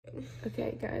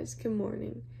Okay, guys, good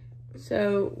morning.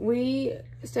 So we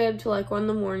stayed up till like 1 in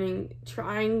the morning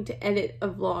trying to edit a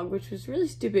vlog, which was really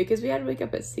stupid because we had to wake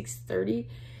up at 6:30,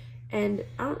 and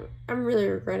I'm really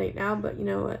regretting it now, but you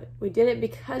know what? We did it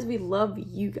because we love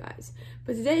you guys.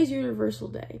 But today is Universal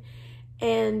Day,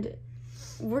 and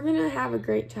we're gonna have a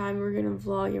great time. We're gonna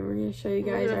vlog and we're gonna show you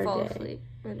guys our day. Asleep.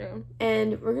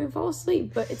 And we're gonna fall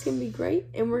asleep, but it's gonna be great,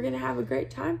 and we're gonna have a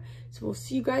great time. So we'll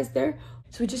see you guys there.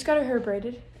 So we just got our hair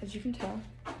braided, as you can tell,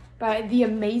 by the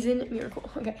amazing Miracle.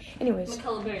 Okay, anyways.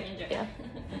 McCullough Berry Ninja. Yeah.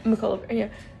 McCullough Berry, yeah.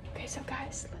 Okay, so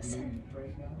guys, listen.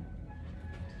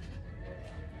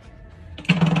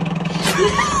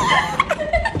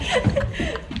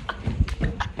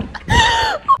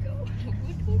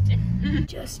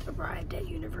 Just arrived at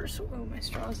Universal. Oh, my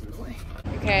straw's in the way.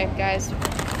 Okay, guys,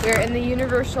 we're in the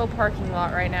Universal parking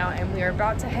lot right now, and we are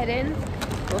about to head in.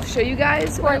 We'll show you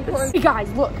guys. Hey guys,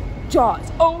 look,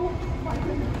 Jaws. Oh my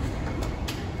goodness.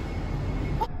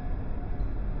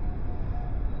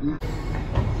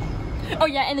 Oh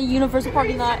yeah, in the Universal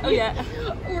parking lot. Oh yeah.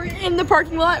 We're in the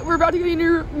parking lot. We're about to go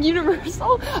to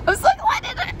Universal. I was like, what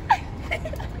is it?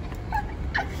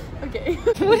 Okay.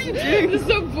 What are you doing? This is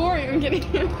so boring. I'm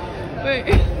kidding.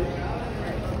 Wait.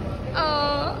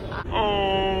 Oh.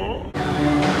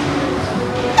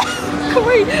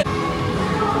 Wait.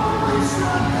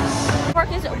 Park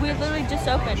is, we literally just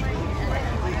opened.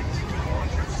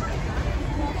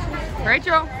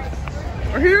 Rachel,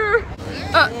 we're here.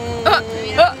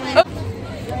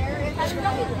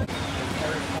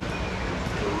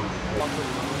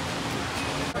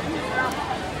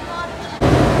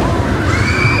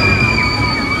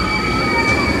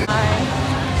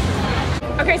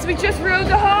 Okay, so we just rode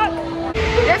the hawk.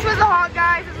 This was a hawk,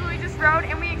 guys. This is what we just rode,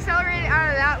 and we accelerated out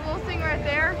of that little thing right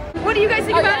there. What do you guys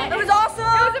think about it? It was awesome.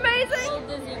 It was amazing.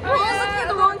 I was looking at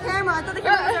the wrong camera. I thought the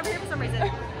camera was over here for some reason.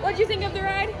 What did you think of the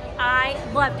ride? I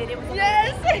loved it. It was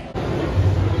Yes.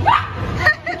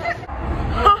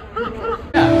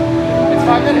 It's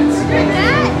 5 minutes.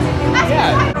 Yeah.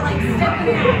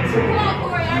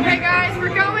 Okay, guys,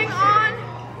 we're going on.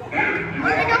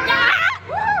 Where are we going?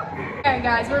 Okay,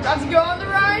 guys, we're about to go on the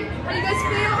ride. How do you guys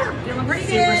feel? feeling pretty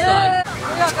Super good. stunned.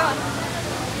 Go, go.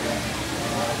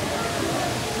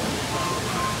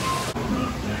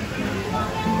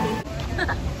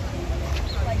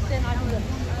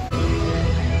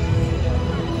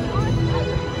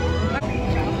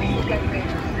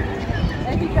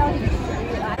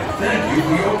 Thank you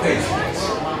for your patience.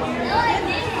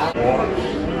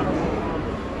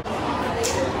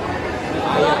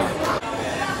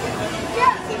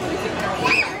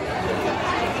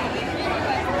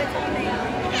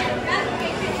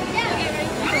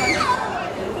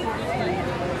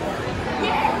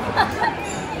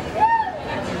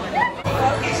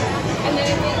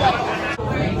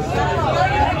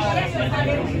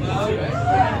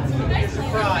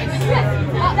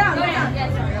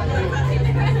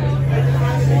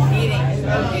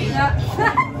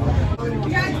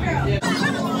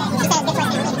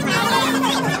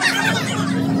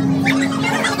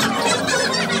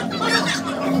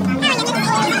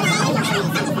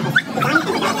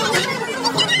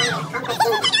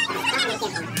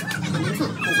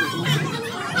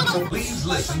 Please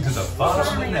listen to the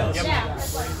following announcement.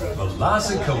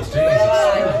 Velocicoaster is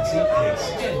experiencing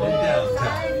extended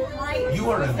downtime. You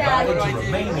are invited to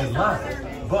remain in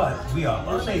line, but we are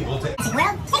unable to.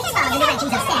 Well, this is all the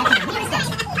directions of staff to the nearest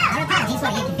station. Our apologies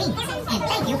for the inconvenience, and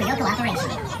thank you for your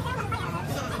cooperation.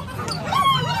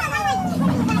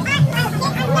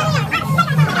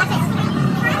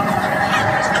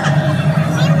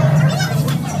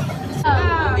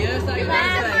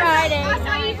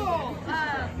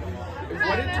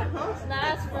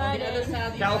 Last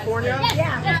Friday. California?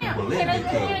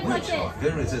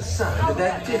 There is a sign of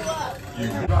activity. You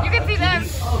can see them.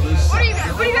 What are you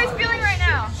guys feeling right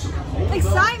now?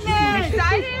 Excitement!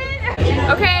 Excited?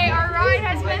 Okay, our ride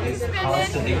has been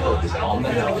suspended.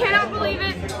 I cannot believe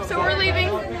it. So we're leaving.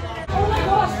 Oh my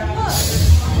gosh!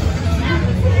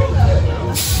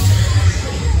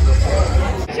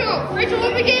 Rachel,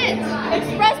 what we get?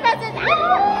 Express message!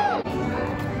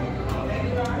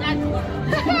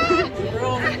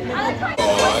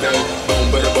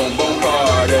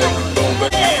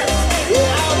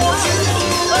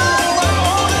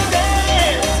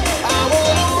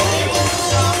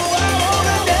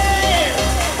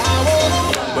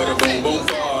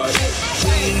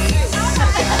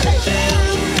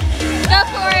 Go,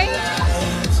 Corey!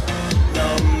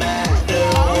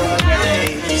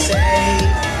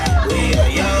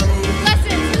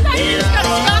 Listen, sometimes you just gotta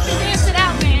stop and dance it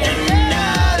out, man.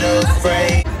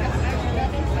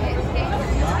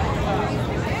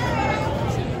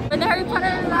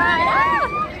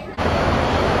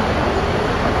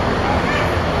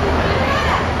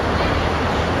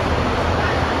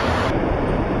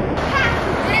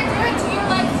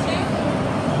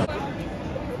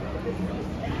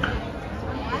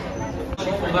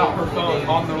 pulled out her phone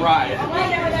on the ride.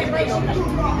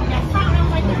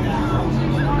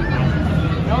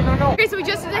 No. Okay, so we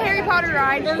just did the Harry Potter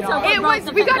ride.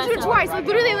 We got to do it twice. Like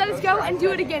literally they let us go and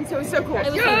do it again, so it was so cool.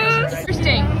 Yes!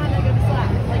 Interesting.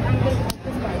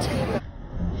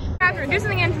 Catherine, do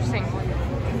something interesting.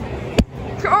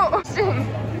 Oh, interesting.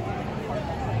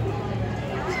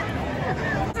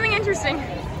 Something interesting.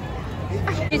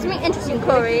 Do something interesting,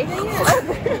 Corey.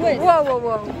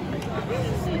 Whoa.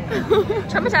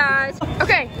 Traumatized.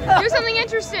 Okay, do something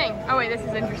interesting. Oh wait, this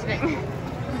is interesting.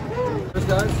 First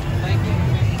guys, thank you.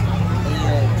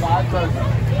 And 5 presents.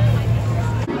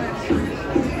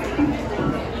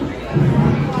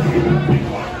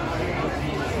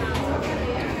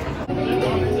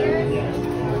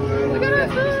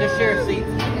 Just share a seat.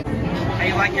 How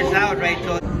you like your salad,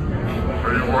 Rachel? Is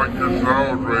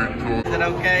it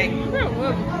okay?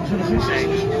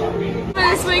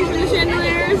 The swing from the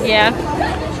chandeliers. Yeah.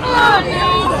 Oh no.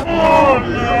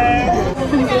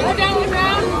 Okay, look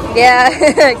down. Yeah.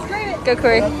 Go,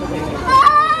 Corey. Oh,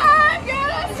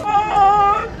 yes.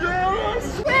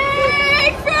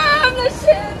 Swing from the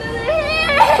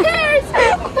chandeliers.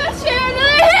 The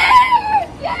chandeliers.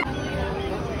 Yeah.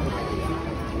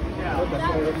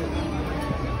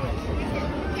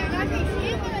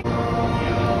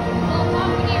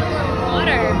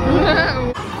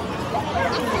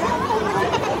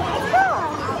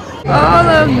 All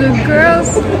of the girls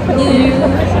you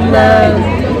love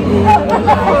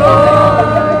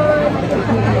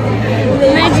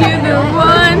made you the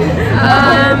one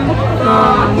I'm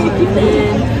falling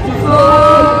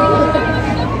for.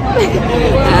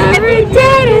 Every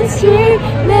dead and straight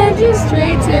led you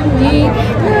straight to me.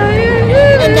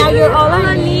 And now you're all I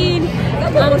need.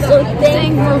 I'm so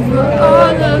Thankful for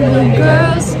all of the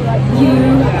girls you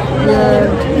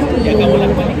loved me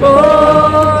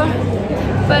for.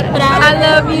 But I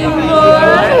love you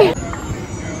more.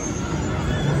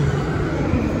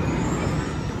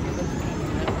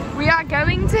 We are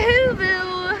going to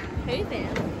Whoville.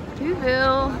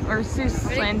 Whoville or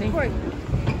Seuss Landing.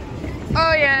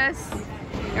 Oh yes,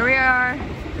 here we are.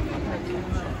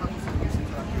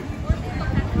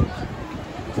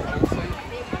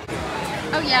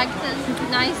 Oh yeah, get this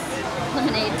nice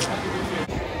lemonade.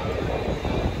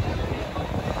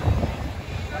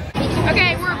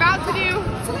 Okay, we're about to do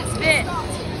this.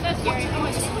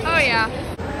 Oh yeah.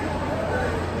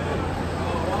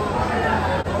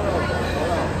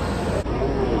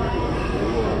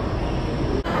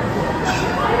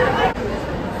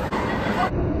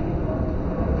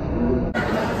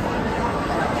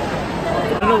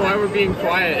 I don't know why we're being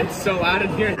quiet. It's so loud in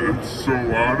here.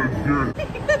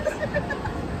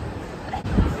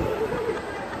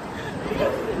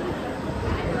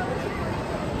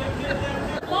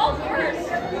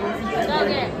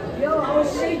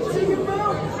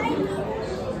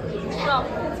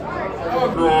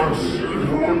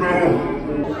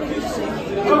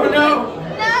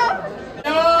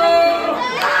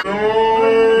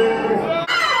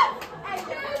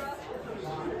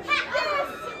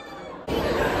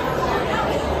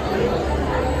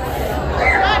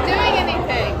 Not doing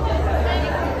anything.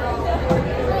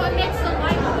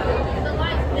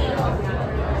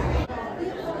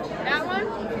 That one?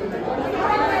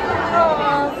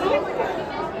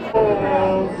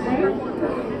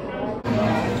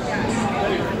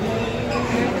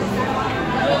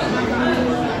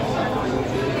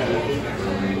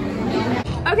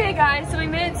 Okay guys, so we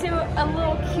made it to a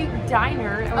little cute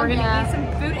diner and we're gonna eat some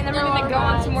food and then we're gonna go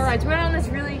on some more rides. We went on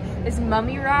this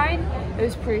mummy ride. It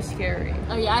was pretty scary.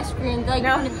 Oh yeah, I screamed. Like,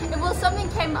 well, something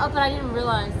came up and I didn't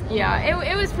realize. Yeah,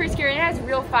 it was pretty scary. It has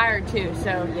real fire too,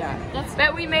 so yeah.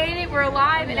 But we made it. We're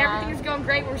alive and everything's going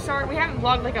great. We're sorry we haven't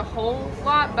vlogged like a whole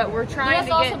lot, but we're trying to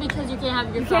get. Also because you can't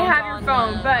have your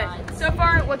phone. But so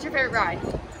far, what's your favorite ride?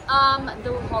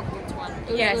 The Hogwarts one.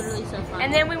 It was literally so fun.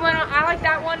 And then we went on. I like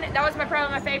that one. That was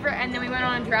probably my favorite. And then we went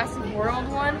on a Jurassic World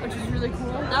one, which was really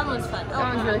cool. That one was fun. That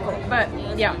one was really cool. But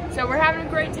yeah, so we're having a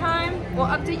great time. We'll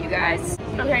update you guys.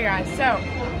 Okay, guys. So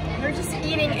we're just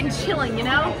eating and chilling, you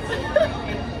know.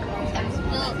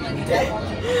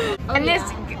 And this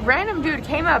random dude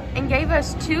came up and gave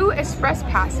us 2 express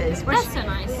passes, which That's so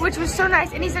nice. Which was so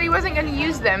nice. And he said he wasn't going to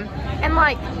use them, and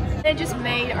like it just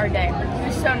made our day. It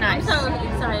was so nice. I'm so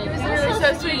excited. It was really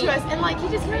so sweet to us, and like he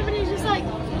just came up and he was just like,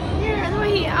 here, and the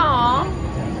way he, aw,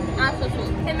 That's so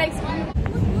sweet. it makes me.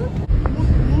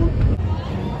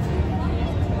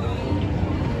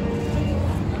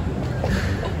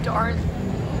 Darn.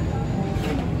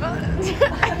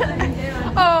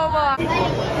 Oh my.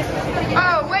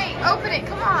 Oh wait, open it,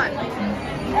 come on.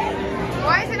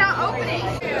 Why is it not opening?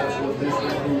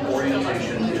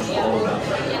 Orientation is all about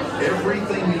that.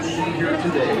 Everything you see here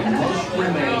today must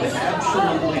remain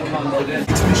absolutely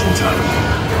confidential. It's mission time.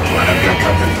 Glad I've got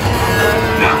company.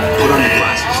 Now, put on your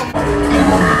glasses.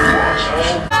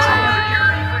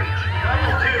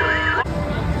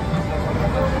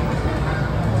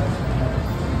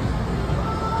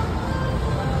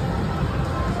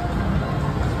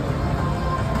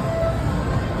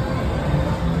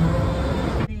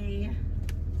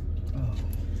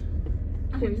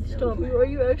 Stop. Are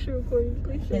you actually recording?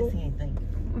 Please Can't don't. see anything.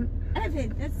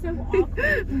 Evan, that's so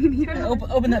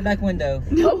awkward. Open that back window.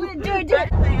 Do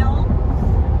it. Well,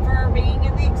 for being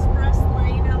in the express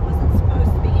lane I wasn't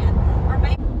supposed to be in. Or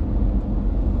maybe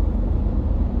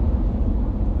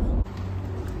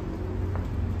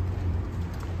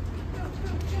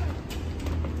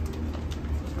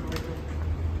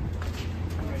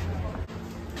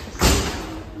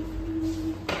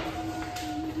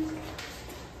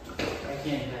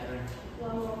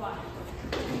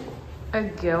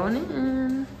Going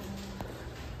in.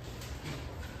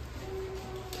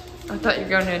 I thought you were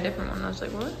going to a different one. I was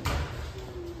like, what?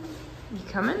 You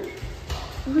coming?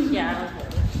 Yeah.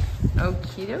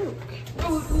 Okie doke.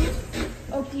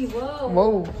 Okay, whoa.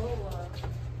 Whoa.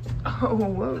 Oh,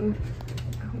 whoa.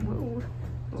 Whoa.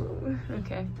 Whoa.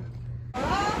 Okay.